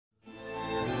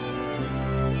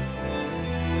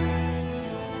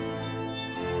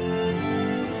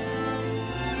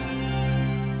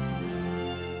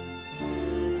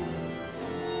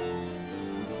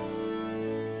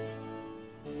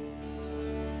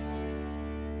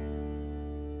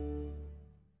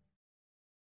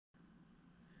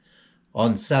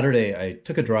On Saturday, I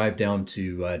took a drive down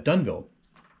to Dunnville.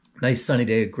 Nice sunny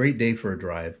day, a great day for a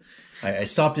drive. I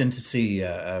stopped in to see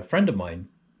a friend of mine.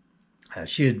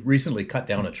 She had recently cut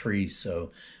down a tree,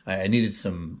 so I needed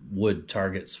some wood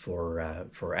targets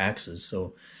for axes.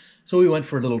 So we went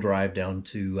for a little drive down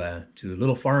to a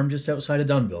little farm just outside of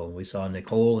Dunnville, and we saw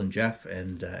Nicole and Jeff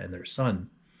and their son.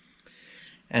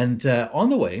 And on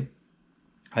the way,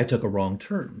 I took a wrong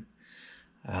turn.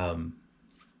 Um,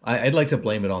 I'd like to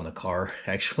blame it on the car.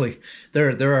 Actually,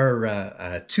 there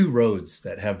are two roads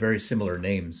that have very similar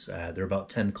names. They're about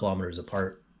 10 kilometers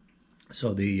apart.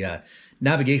 So the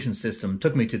navigation system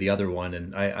took me to the other one,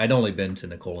 and I'd only been to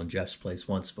Nicole and Jeff's place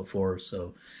once before,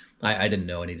 so I didn't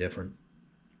know any different.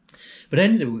 But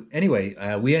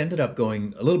anyway, we ended up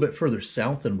going a little bit further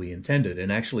south than we intended,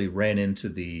 and actually ran into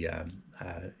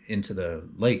the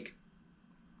lake.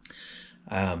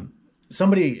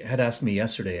 Somebody had asked me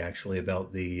yesterday, actually,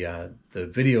 about the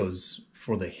videos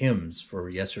for the hymns for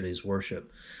yesterday's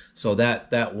worship. So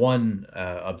that one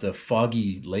of the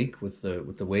foggy lake with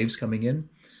the waves coming in,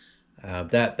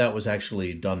 that was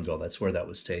actually Dunnville. That's where that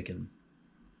was taken.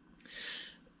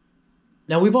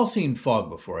 Now, we've all seen fog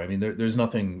before. I mean, there's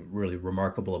nothing really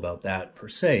remarkable about that per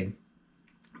se,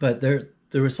 but there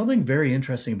was something very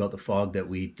interesting about the fog that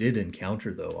we did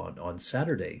encounter, though, on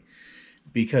Saturday,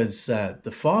 because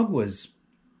the fog was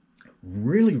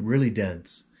really, really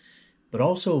dense, but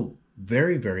also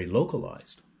very, very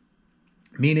localized,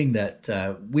 meaning that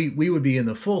we would be in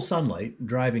the full sunlight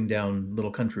driving down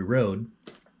Little Country Road,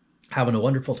 having a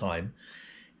wonderful time,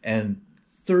 and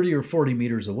 30 or 40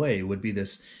 meters away would be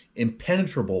this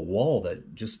impenetrable wall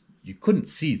that just you couldn't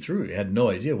see through. You had no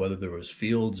idea whether there was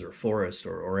fields or forest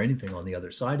or anything on the other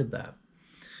side of that.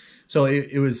 So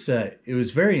it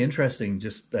was very interesting,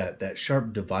 just that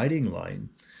sharp dividing line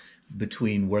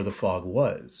between where the fog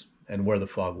was and where the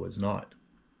fog was not.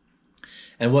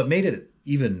 And what made it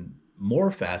even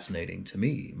more fascinating to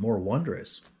me, more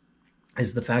wondrous,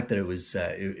 is the fact that it was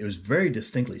very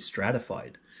distinctly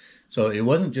stratified. So it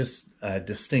wasn't just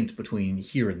distinct between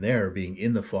here and there, being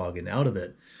in the fog and out of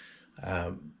it,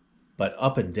 but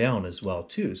up and down as well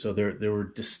too. So there were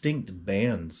distinct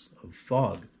bands of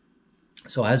fog.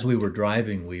 So as we were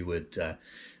driving, we would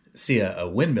see a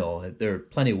windmill. There are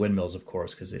plenty of windmills, of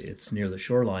course, because it's near the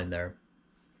shoreline there.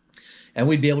 And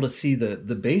we'd be able to see the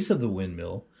base of the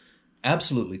windmill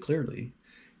absolutely clearly,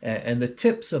 and the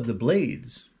tips of the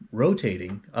blades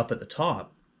rotating up at the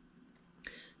top.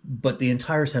 But the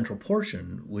entire central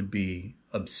portion would be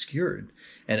obscured.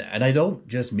 And I don't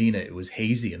just mean it was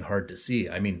hazy and hard to see.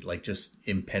 I mean, like, just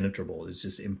impenetrable. It was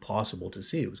just impossible to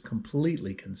see. It was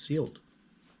completely concealed.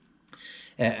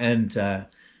 And I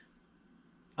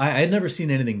had never seen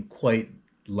anything quite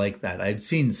like that. I'd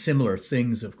seen similar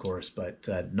things, of course, but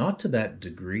not to that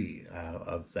degree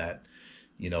of that,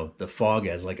 the fog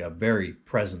as like a very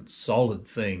present, solid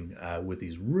thing with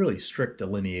these really strict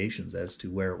delineations as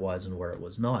to where it was and where it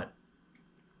was not.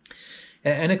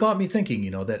 And it got me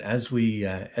thinking, that as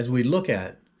we look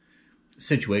at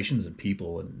situations and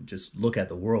people and just look at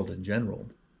the world in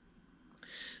general,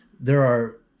 there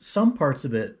are some parts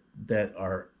of it that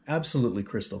are absolutely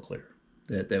crystal clear,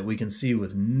 that we can see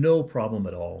with no problem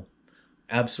at all,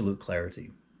 absolute clarity.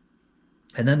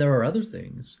 And then there are other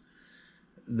things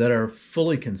that are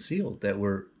fully concealed, that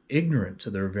we're ignorant to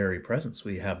their very presence.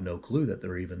 We have no clue that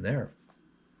they're even there.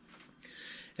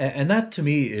 And that to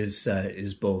me is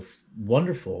both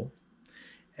wonderful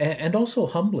and also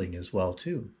humbling as well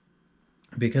too.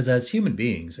 Because as human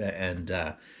beings, and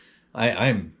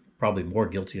I'm probably more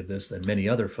guilty of this than many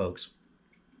other folks,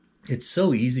 it's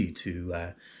so easy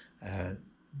to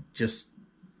just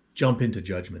jump into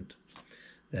judgment.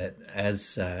 That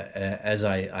as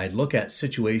I look at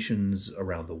situations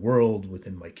around the world,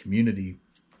 within my community,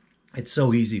 it's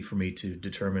so easy for me to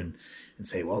determine and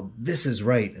say, well, this is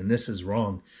right and this is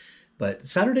wrong. But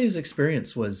Saturday's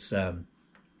experience was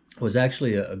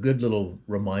actually a good little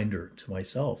reminder to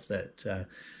myself that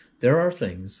there are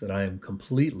things that I am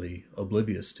completely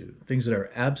oblivious to, things that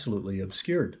are absolutely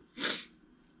obscured.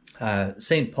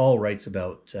 St. Paul writes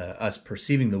about us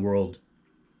perceiving the world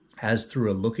as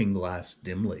through a looking glass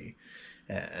dimly.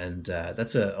 And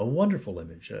that's a wonderful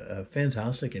image, a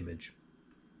fantastic image.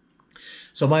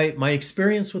 So my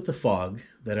experience with the fog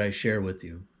that I share with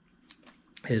you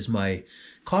is my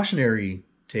cautionary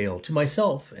tale to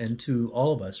myself and to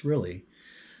all of us, really,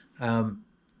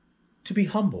 to be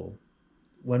humble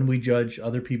when we judge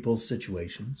other people's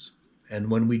situations and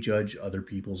when we judge other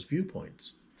people's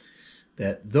viewpoints.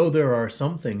 That though there are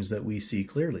some things that we see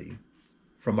clearly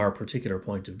from our particular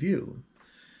point of view,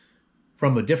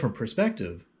 from a different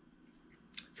perspective,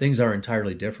 things are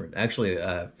entirely different. Actually,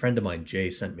 a friend of mine, Jay,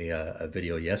 sent me a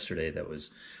video yesterday that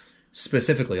was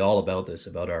specifically all about this,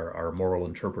 about our moral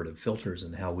interpretive filters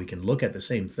and how we can look at the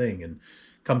same thing and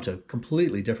come to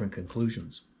completely different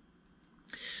conclusions.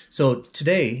 So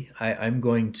today I'm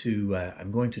going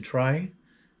to try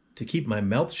to keep my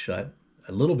mouth shut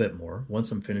a little bit more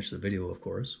once I'm finished the video, of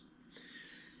course,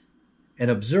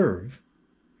 and observe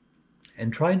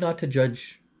and try not to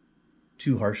judge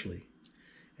too harshly,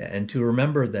 and to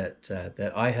remember that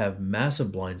that I have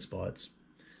massive blind spots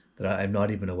that I'm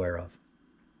not even aware of.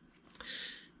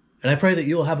 And I pray that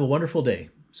you'll have a wonderful day.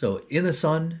 So in the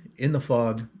sun, in the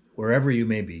fog, wherever you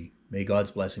may be, may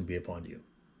God's blessing be upon you.